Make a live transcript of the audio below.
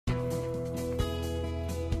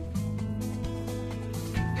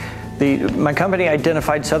My company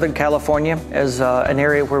identified Southern California as an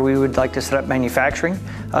area where we would like to set up manufacturing.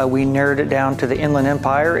 We narrowed it down to the Inland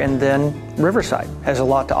Empire, and then Riverside has a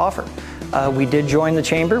lot to offer. We did join the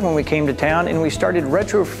chamber when we came to town, and we started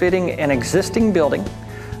retrofitting an existing building,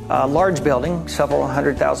 a large building, several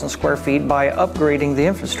 100,000 square feet, by upgrading the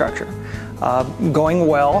infrastructure. Going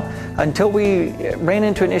well until we ran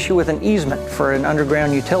into an issue with an easement for an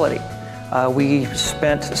underground utility. We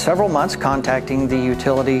spent several months contacting the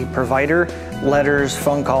utility provider, letters,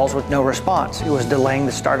 phone calls with no response. It was delaying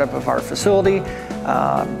the startup of our facility.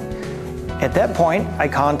 At that point, I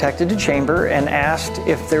contacted the chamber and asked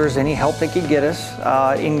if there was any help they could get us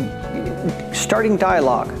in starting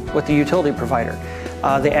dialogue with the utility provider.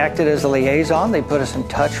 They acted as a liaison. They put us in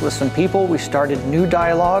touch with some people. We started new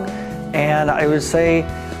dialogue, and I would say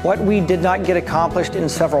what we did not get accomplished in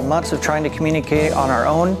several months of trying to communicate on our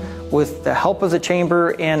own, with the help of the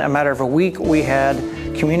chamber, in a matter of a week, we had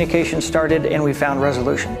communication started and we found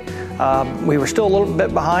resolution. We were still a little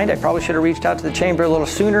bit behind. I probably should have reached out to the chamber a little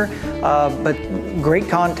sooner, but great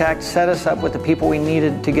contact set us up with the people we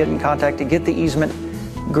needed to get in contact to get the easement.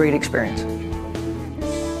 Great experience.